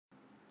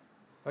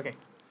Okay,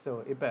 so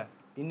இப்போ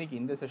இன்றைக்கி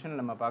இந்த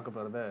செஷனில் நம்ம பார்க்க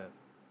போகிறது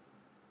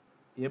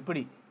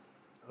எப்படி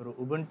ஒரு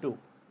உபுண்டு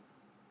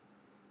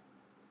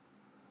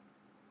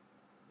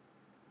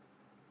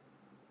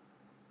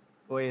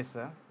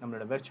ஓஎஸை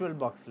நம்மளோட வெர்ச்சுவல்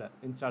பாக்ஸில்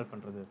இன்ஸ்டால்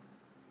பண்ணுறது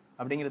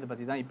அப்படிங்கிறத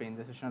பற்றி தான் இப்போ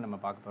இந்த செஷனில் நம்ம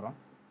பார்க்க போகிறோம்.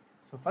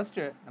 ஸோ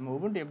ஃபஸ்ட்டு நம்ம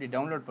உபுண்டு எப்படி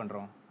டவுன்லோட்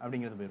பண்ணுறோம்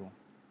அப்படிங்கிறது போயிடுவோம்.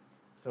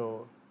 ஸோ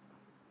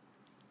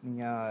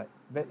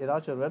நீங்கள்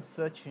ஏதாச்சும் ஒரு வெப்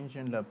சர்ச்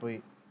இன்ஜினில் போய்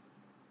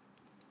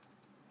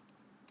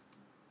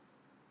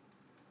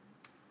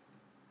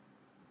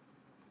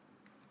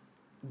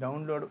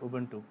download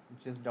Ubuntu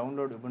which is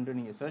download Ubuntu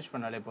நீங்கள் சர்ச்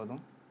பண்ணாலே போதும்.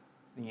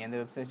 நீங்கள் எந்த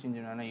வெப் சர்ச்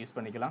இன்ஜின் வேணால் யூஸ்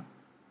பண்ணிக்கலாம்.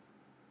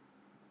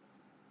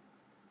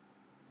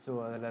 ஸோ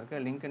அதில் இருக்க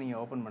லிங்க்கை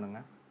நீங்கள் ஓப்பன்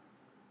பண்ணுங்கள்.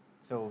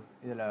 ஸோ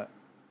இதில்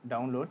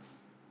டவுன்லோட்ஸ்,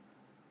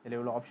 இதில்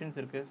இவ்வளோ ஆப்ஷன்ஸ்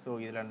இருக்குது. ஸோ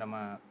இதில் நம்ம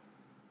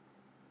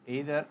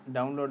எய்தர்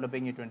டவுன்லோடில்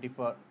போய் இங்கே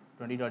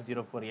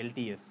 20.04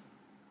 LTS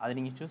அதை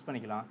நீங்கள் சூஸ்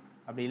பண்ணிக்கலாம்.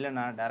 அப்படி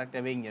இல்லைன்னா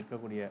டேரெக்டாகவே இங்கே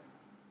இருக்கக்கூடிய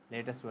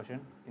லேட்டஸ்ட்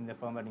வெர்ஷன் இந்த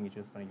ஃபார்மேட் நீங்கள்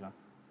சூஸ் பண்ணிக்கலாம்.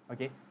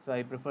 Okay, so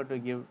I prefer to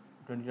give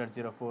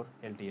 20.04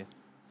 LTS.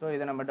 So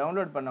இதை நம்ம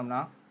டவுன்லோட்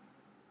பண்ணோம்னா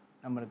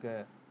நம்மளுக்கு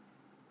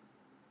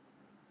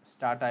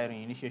ஸ்டார்ட்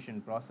ஆயிரும்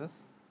initiation process.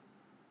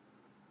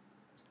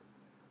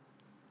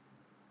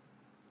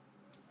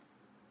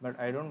 But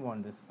I don't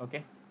want this. Okay,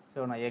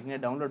 so நான் ஏற்கனவே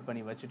டவுன்லோட்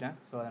பண்ணி வச்சுட்டேன்.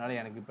 ஸோ அதனால்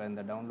எனக்கு இப்போ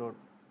இந்த டவுன்லோட்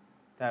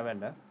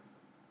தேவையில்லை.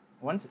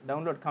 ஒன்ஸ்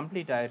டவுன்லோட்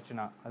கம்ப்ளீட்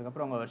ஆயிடுச்சுன்னா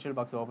அதுக்கப்புறம் உங்கள் வெர்ச்சுவல்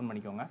பாக்ஸை ஓப்பன்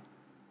பண்ணிக்கோங்க.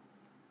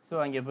 ஸோ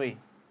அங்கே போய்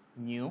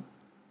நியூ.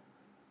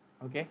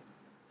 ஓகே,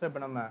 ஸோ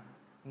இப்போ நம்ம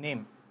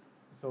நேம்,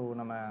 ஸோ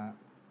நம்ம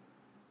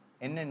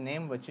என்ன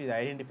நேம் வச்சு இதை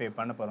ஐடென்டிஃபை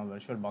பண்ண போகிறோம்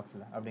வெர்ச்சுவல்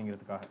பாக்ஸில்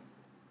அப்படிங்கிறதுக்காக.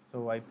 So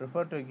I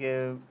prefer to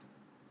give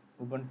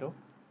Ubuntu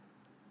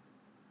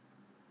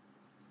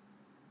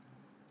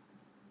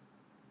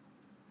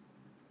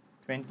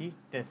 20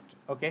 test.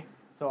 Okay,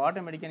 so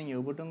ஆட்டோமேட்டிக்காக நீங்கள்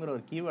உபுண்டுங்கிற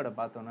ஒரு கீவேர்டை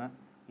பார்த்தோன்னா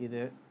இது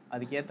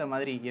அதுக்கேற்ற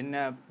மாதிரி என்ன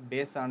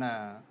பேஸான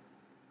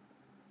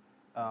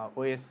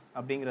ஓஎஸ்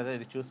அப்படிங்கிறத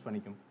இது சூஸ்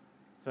பண்ணிக்கும்.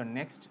 ஸோ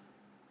நெக்ஸ்ட்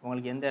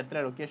உங்களுக்கு எந்த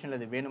இடத்துல லொக்கேஷனில்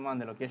இது வேணுமோ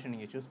அந்த லொக்கேஷன்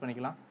நீங்கள் சூஸ்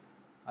பண்ணிக்கலாம்.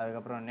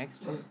 அதுக்கப்புறம்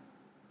next,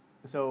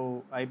 so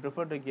I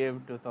prefer to give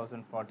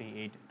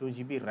 2048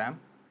 2GB RAM.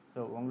 So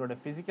உங்களோட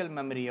ஃபிசிக்கல்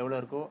மெமரி எவ்வளோ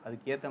இருக்கோ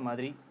அதுக்கேற்ற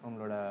மாதிரி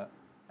உங்களோட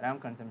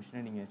ரேம்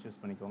கன்சம்ஷனை நீங்கள்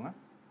சூஸ் பண்ணிக்கோங்க.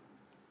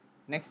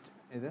 நெக்ஸ்ட்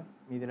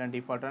இதெல்லாம்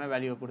டிஃபால்ட்டான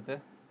வேல்யூவை கொடுத்து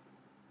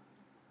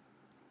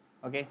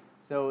ஓகே,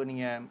 ஸோ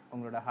நீங்கள்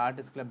உங்களோட ஹார்ட்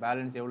டிஸ்கில்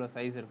பேலன்ஸ் எவ்வளோ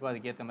சைஸ் இருக்கோ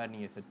அதுக்கேற்ற மாதிரி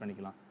நீங்கள் செட்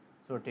பண்ணிக்கலாம்.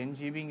 ஸோ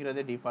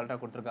 10GBங்கிறது டிஃபால்ட்டாக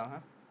கொடுத்துருக்காங்க.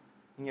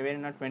 நீங்கள்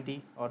வேணும்னா 20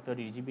 or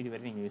 30GB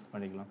வரை நீங்கள் யூஸ்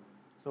பண்ணிக்கலாம்.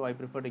 So I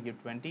prefer to give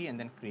 20 and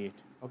then create.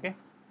 Okay,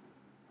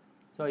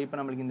 so இப்போ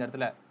நம்மளுக்கு இந்த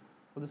இடத்துல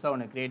புதுசாக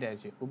ஒன்று க்ரியேட்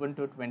ஆயிடுச்சு,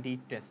 Ubuntu 20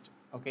 டெஸ்ட்.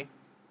 ஓகே,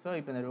 ஸோ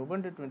இப்போ இந்த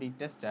Ubuntu 20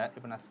 டெஸ்ட்டை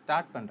இப்போ நான்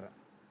ஸ்டார்ட் பண்ணுறேன்.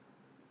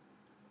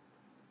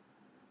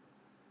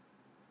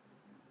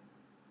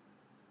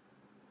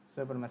 ஸோ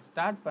இப்போ நம்ம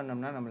ஸ்டார்ட்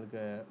பண்ணோம்னா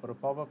நம்மளுக்கு ஒரு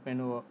பாப்அப்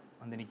மெனு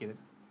வந்து நிற்கிது.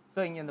 ஸோ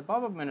இங்கே இந்த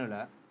பாப்அப் மெனுவில்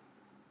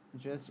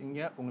ஜஸ்ட்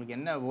இங்கே உங்களுக்கு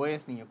என்ன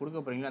ஓஎஸ் நீங்கள் கொடுக்க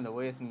போகிறீங்களோ அந்த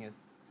ஓஎஸ் நீங்கள்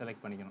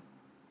செலக்ட் பண்ணிக்கணும்.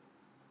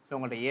 ஸோ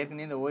உங்கள்கிட்ட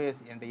ஏற்கனவே இந்த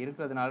ஓஎஸ் என்கிட்ட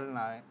இருக்கிறதுனால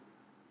நான்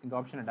இந்த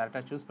ஆப்ஷனை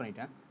டேரெக்டாக சூஸ்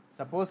பண்ணிட்டேன்.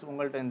 சப்போஸ்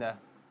உங்கள்கிட்ட இந்த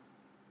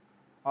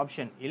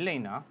ஆப்ஷன்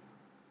இல்லைன்னா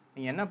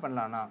நீங்கள் என்ன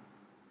பண்ணலான்னா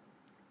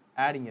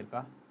ஆட் இங்கே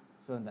இருக்கா,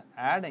 ஸோ இந்த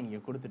ஆடை இங்கே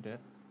கொடுத்துட்டு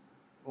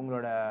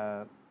உங்களோட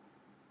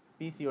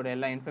பிசியோட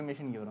எல்லா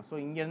இன்ஃபர்மேஷன் இங்கே வரும். ஸோ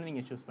இங்கேருந்து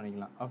நீங்கள் சூஸ்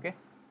பண்ணிக்கலாம். Okay,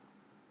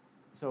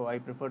 so I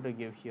prefer to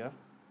give here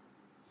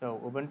so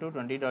Ubuntu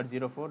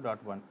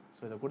 20.04.1.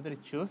 So இதை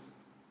கொடுத்துட்டு choose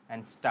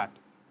and start.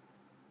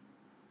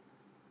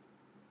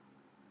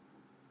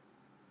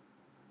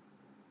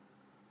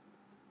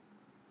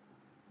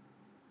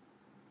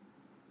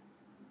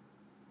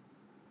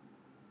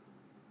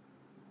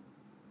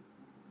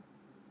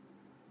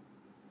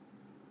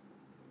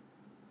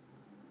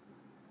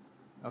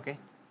 Okay,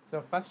 so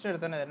first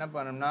எடுத்தோன்னே என்ன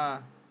பண்ணணும்னா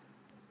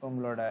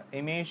உங்களோட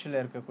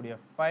இமேஜில் இருக்கக்கூடிய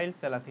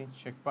ஃபைல்ஸ் எல்லாத்தையும்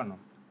செக்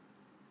பண்ணும்.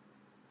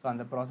 ஸோ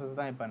அந்த ப்ராசஸ்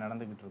தான் இப்போ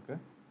நடந்துக்கிட்டு இருக்கு.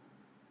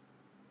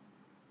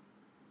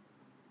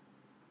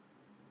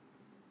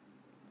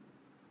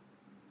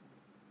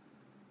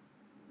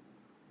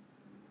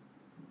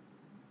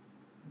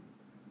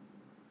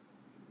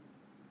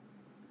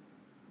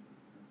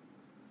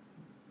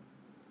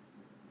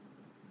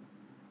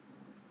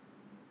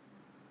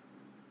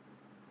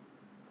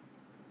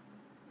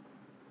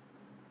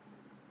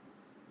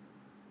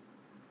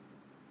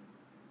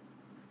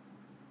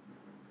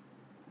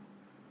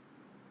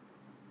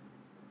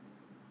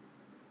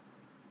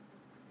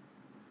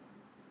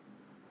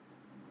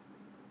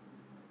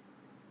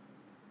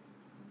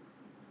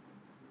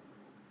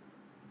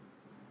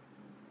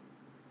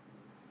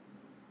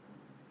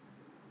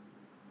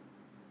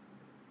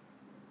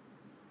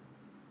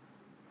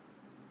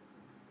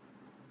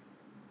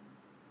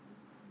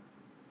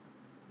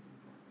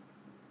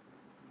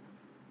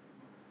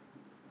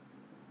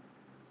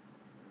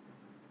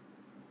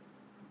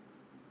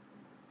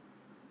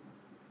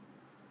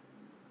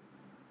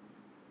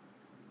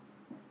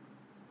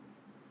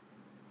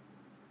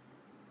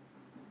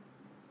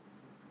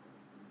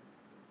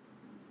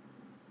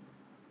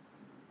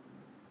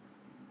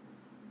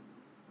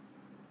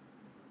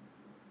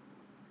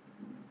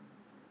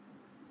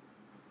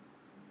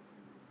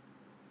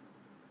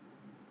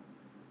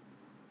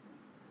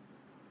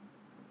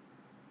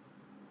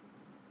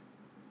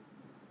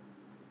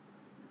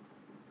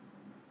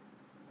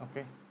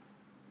 ஓகே,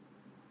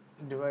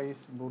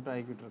 டிவைஸ் பூட்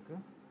ஆகிக்கிட்டு இருக்கு.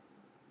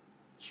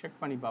 செக்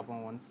பண்ணி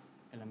பார்ப்போம் ஒன்ஸ்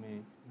எல்லாமே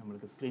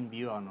நம்மளுக்கு ஸ்க்ரீன்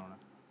வியூ ஆனோன்னு.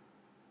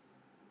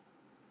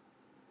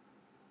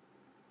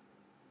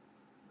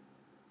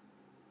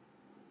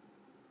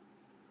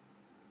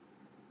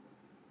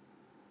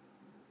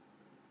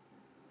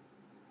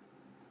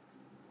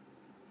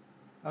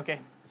 ஓகே,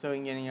 ஸோ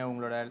இங்கே நீங்கள்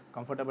உங்களோட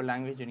கம்ஃபர்டபுள்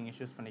லாங்குவேஜ் நீங்கள்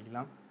சூஸ்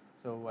பண்ணிக்கலாம்.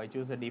 So I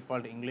choose the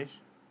default English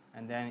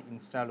and then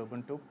install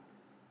Ubuntu.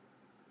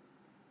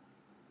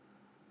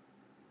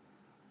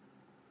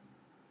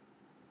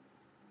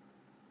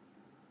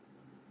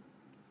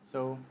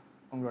 So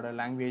உங்களோட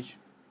லாங்குவேஜ்,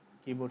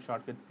 கீபோர்ட்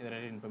ஷார்ட்கட்ஸ் இது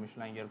ரிலேட்டட்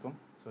இன்ஃபர்மேஷன்லாம் இங்கே இருக்கும்.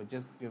 So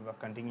just give a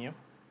continue.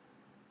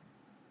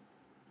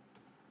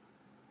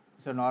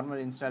 So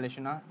normal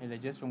இன்ஸ்டாலேஷனாக இல்லை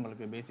ஜஸ்ட்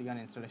உங்களுக்கு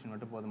பேசிக்கான இன்ஸ்டாலேஷன்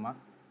மட்டும் போதுமா,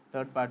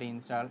 தேர்ட் பார்ட்டி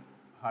இன்ஸ்டால்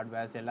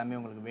ஹார்ட்வேர்ஸ் எல்லாமே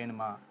உங்களுக்கு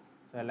வேணுமா?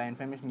 ஸோ எல்லா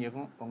இன்ஃபர்மேஷன்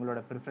கேட்கும்.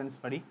 உங்களோட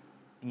ப்ரிஃபரன்ஸ் படி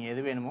நீங்கள்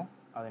எது வேணுமோ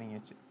அதை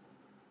நீங்கள்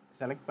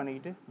செலக்ட்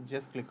பண்ணிக்கிட்டு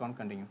just click on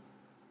continue.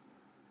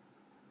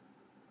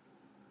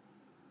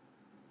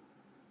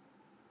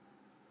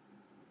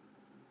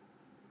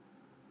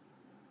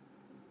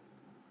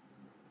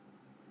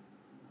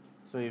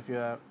 So if you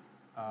are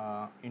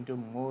into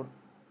more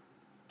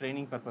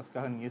training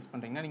பர்பஸ்க்காக நீங்கள் யூஸ்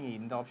பண்ணுறீங்கன்னா நீங்கள்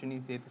இந்த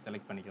ஆப்ஷனையும் சேர்த்து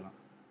செலக்ட் பண்ணிக்கலாம்.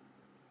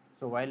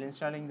 So while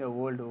installing the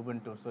old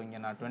Ubuntu, so இங்கே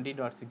நான்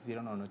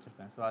 20.60 ஒன்று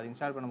வச்சுருக்கேன். ஸோ அது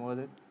இன்ஸ்டால்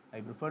பண்ணும்போது I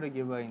prefer to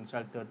give a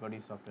install third party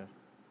software.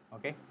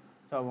 Okay,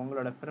 so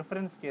உங்களோட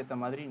ப்ரிஃபரன்ஸ்க்கு ஏற்ற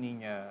மாதிரி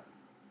நீங்கள்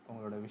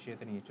உங்களோட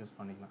விஷயத்தை நீங்கள் சூஸ்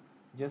பண்ணிக்கலாம்.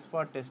 ஜஸ்ட்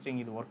ஃபார்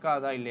டெஸ்டிங் இது ஒர்க்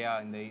ஆகுதா இல்லையா,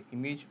 இந்த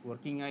இமேஜ்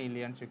ஒர்க்கிங்காக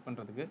இல்லையான்னு செக்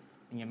பண்ணுறதுக்கு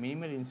நீங்கள்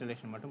மினிமல்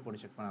இன்ஸ்டாலேஷன் மட்டும்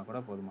போட்டு செக் பண்ணால்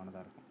கூட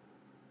போதுமானதாக இருக்கும்.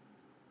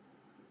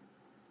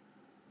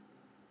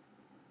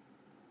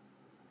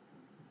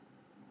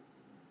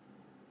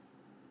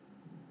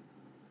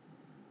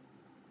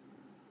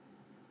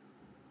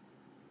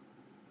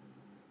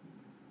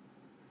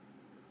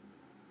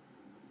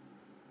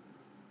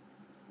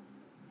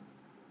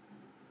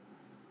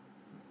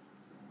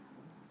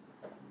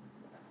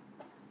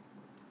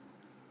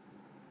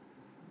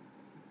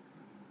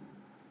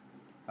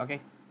 ஓகே,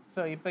 ஸோ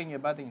இப்போ இங்கே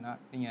பார்த்தீங்கன்னா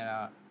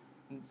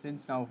நீங்கள்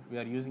since now we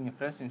are using a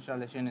fresh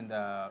installation இந்த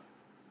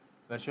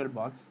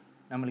VirtualBox,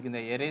 நம்மளுக்கு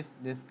இந்த erase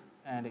disk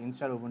and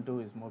install Ubuntu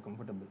is more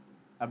comfortable.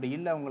 அப்படி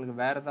இல்லை உங்களுக்கு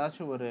வேறு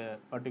ஏதாச்சும் ஒரு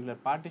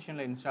பர்டிகுலர்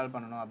பார்ட்டிஷனில் இன்ஸ்டால்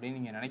பண்ணணும் அப்படின்னு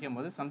நீங்கள் நினைக்கும்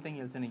போது சம்திங்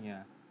எல்ஸை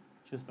நீங்கள்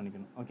சூஸ்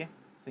பண்ணிக்கணும். ஓகே,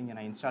 ஸோ இங்கே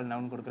நான் இன்ஸ்டால்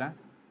நவுன்னு கொடுக்குறேன்,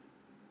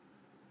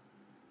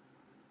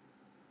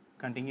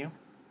 கண்டினியூ.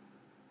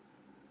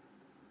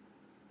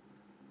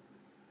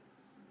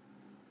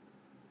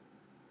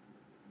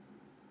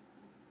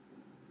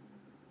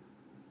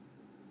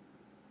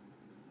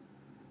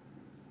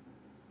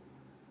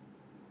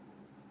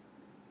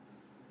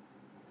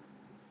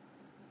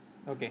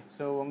 ஓகே,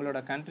 ஸோ உங்களோட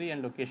கண்ட்ரி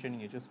அண்ட் லொக்கேஷன்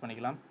நீங்கள் சூஸ்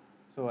பண்ணிக்கலாம்.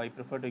 So I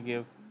prefer to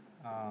give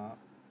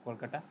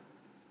Kolkata.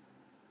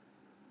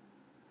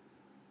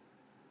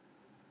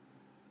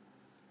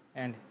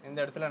 And இந்த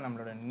இடத்துல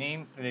நம்மளோட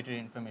நேம் ரிலேட்டட்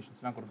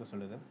இன்ஃபர்மேஷன்ஸ்லாம் கொடுக்க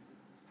சொல்லுது.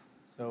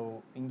 ஸோ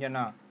இங்கே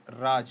நான்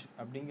ராஜ்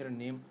அப்படிங்கிற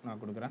நேம்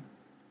நான் கொடுக்குறேன்.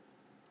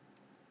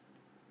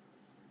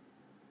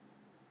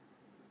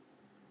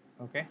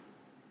 Okay,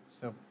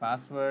 so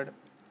password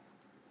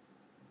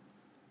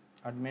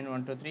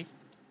admin123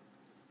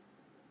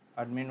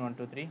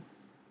 admin123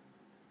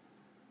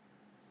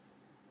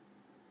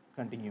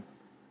 continue.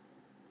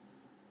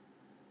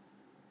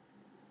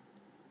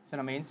 So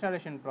நம்ம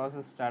இன்ஸ்டாலேஷன்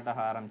ப்ராசஸ் ஸ்டார்ட்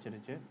ஆக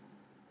ஆரம்பிச்சிருச்சு.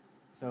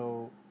 ஸோ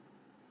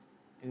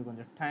இது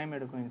கொஞ்சம் டைம்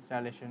எடுக்கும்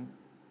installation.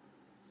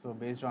 So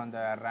based on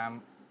the RAM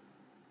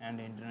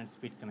and internet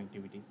speed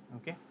connectivity.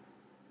 Okay,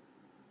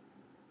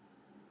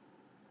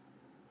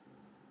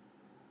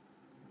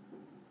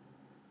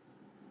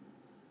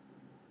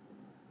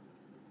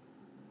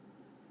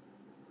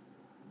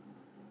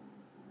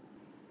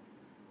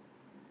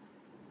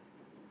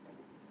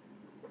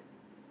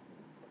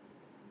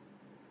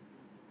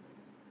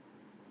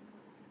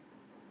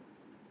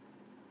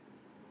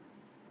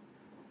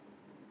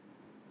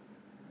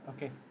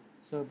 okay,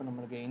 so இப்போ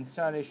நம்மளுக்கு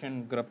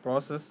இன்ஸ்டாலேஷனுங்கிற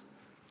ப்ராசஸ்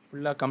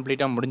ஃபுல்லாக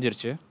கம்ப்ளீட்டாக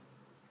முடிஞ்சிருச்சு.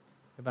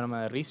 இப்போ நம்ம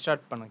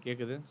ரீஸ்டார்ட் பண்ண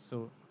கேட்குது. ஸோ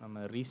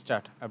நம்ம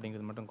ரீஸ்டார்ட்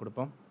அப்படிங்கிறது மட்டும்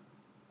கொடுப்போம்.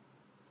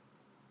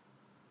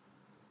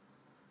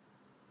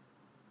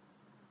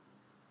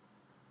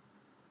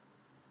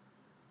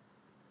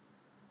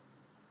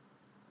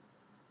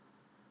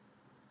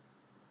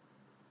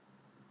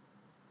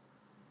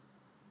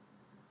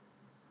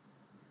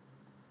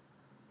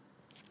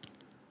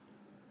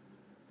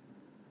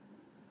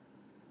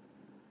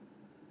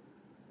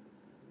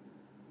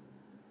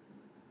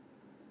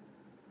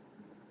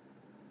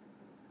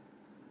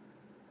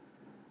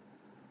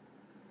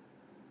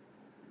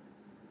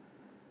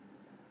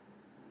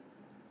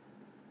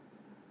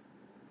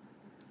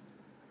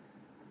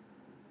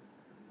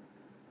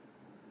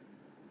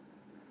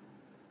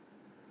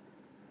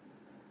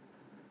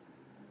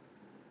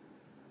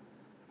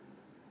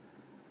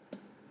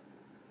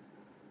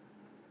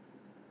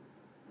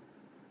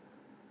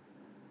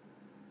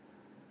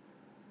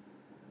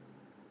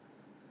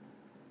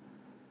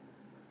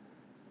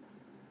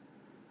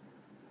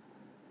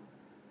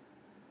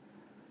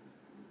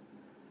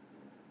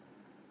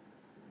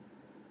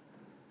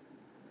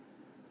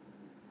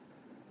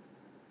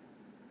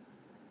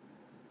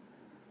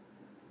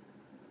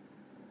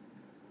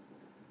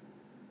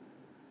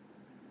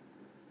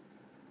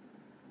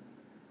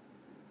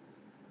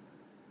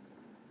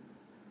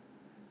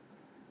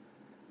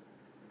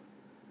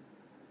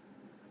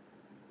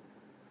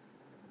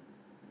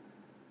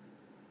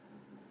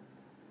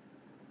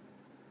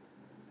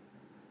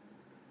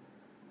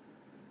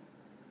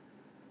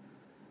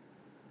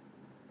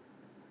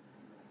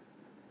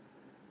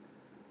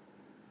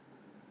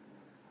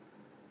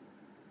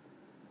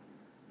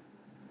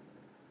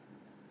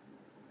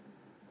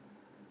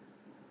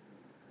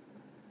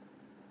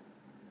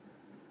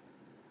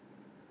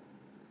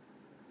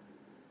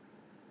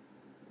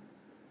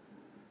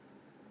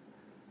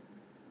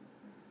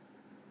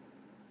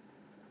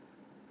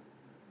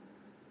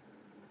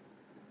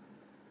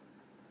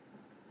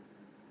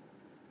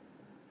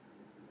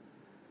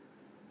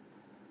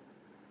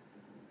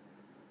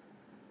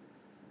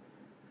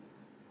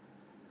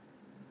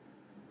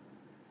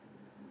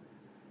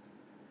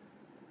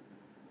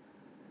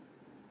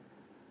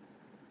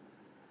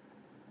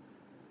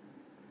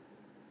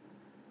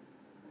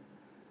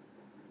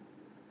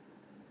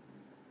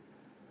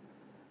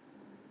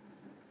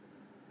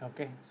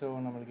 ஓகே, ஸோ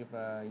நம்மளுக்கு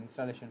இப்போ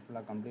இன்ஸ்டாலேஷன்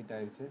ஃபுல்லாக கம்ப்ளீட்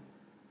ஆயிடுச்சு.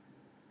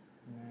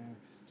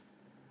 Next,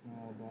 no,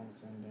 don't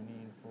send any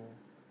info.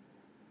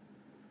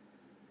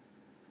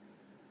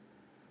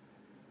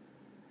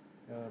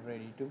 You're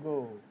ready to go.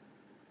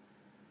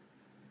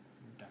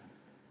 Done.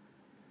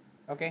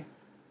 Okay,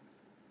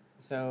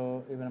 so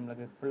இப்போ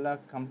நம்மளுக்கு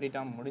ஃபுல்லாக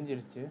கம்ப்ளீட்டாக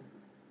முடிஞ்சிருச்சு.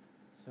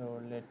 So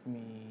let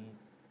me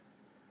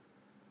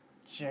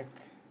check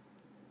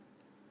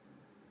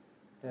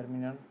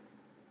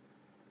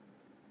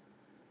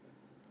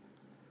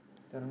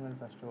terminal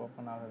first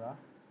open ஆகுதா?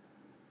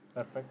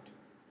 பர்ஃபெக்ட்.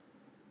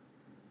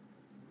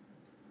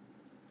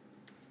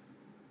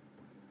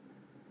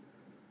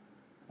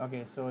 ஓகே,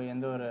 ஸோ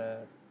எந்த ஒரு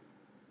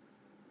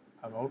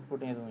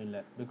அவுட்புட்டும் எதுவும்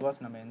இல்லை,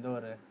 பிகாஸ் நம்ம எந்த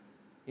ஒரு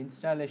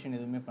இன்ஸ்டாலேஷன்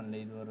எதுவுமே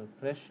பண்ணல. இது ஒரு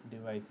fresh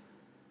device.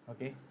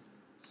 Okay,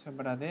 so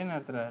but அதே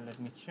நேரத்தில்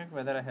let me check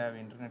whether I have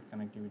internet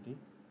connectivity.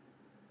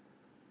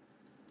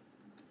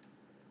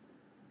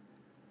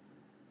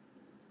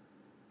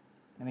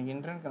 எனக்கு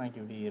இன்டர்நெட்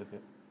கனெக்டிவிட்டி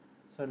இருக்குது.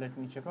 So let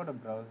me check out a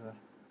browser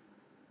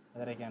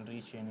whether I can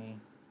reach any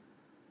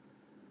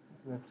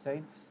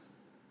websites.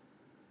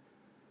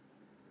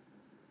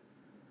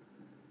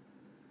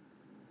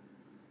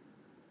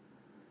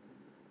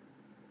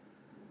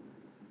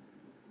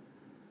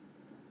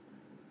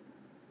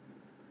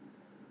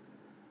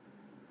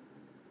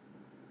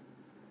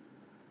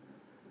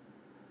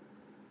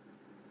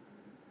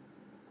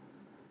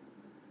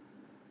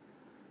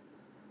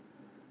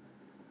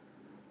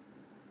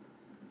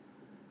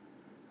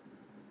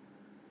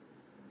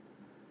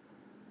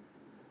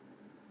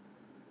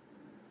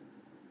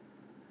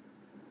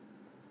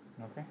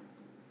 Okay.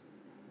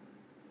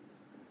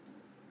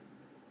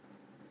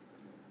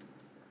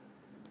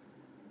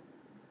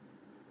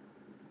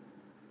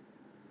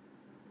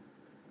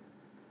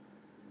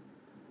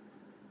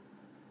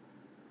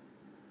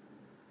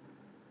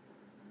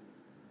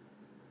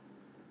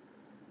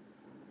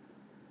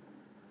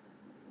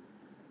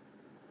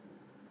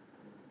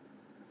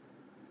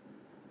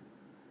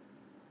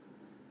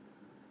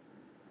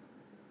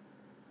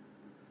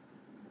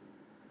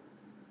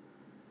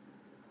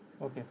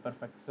 Okay,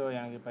 perfect. So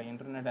எனக்கு இப்போ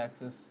internet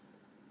access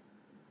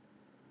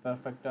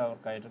பர்ஃபெக்டாக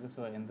work ஆகிட்டுருக்கு.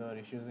 So எந்த ஒரு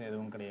இஷ்யூஸும்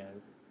எதுவும் கிடையாது.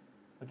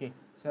 ஓகே,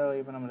 ஸோ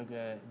இப்போ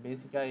நம்மளுக்கு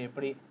பேசிக்காக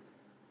எப்படி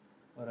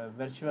ஒரு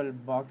விர்ச்சுவல்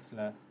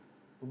பாக்ஸில்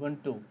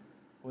Ubuntu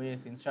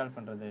OS இன்ஸ்டால்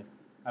பண்ணுறது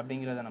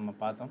அப்படிங்கிறத நம்ம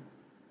பார்த்தோம்.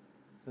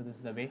 So this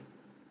is the way.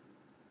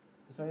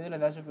 So இதில்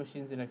ஏதாச்சும்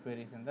கொஸ்டின்ஸ் இல்லை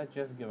queries இருந்தால்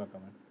just give a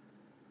comment.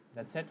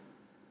 That's it.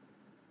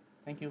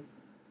 Thank you.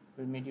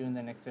 We'll meet you in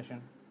the next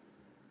session.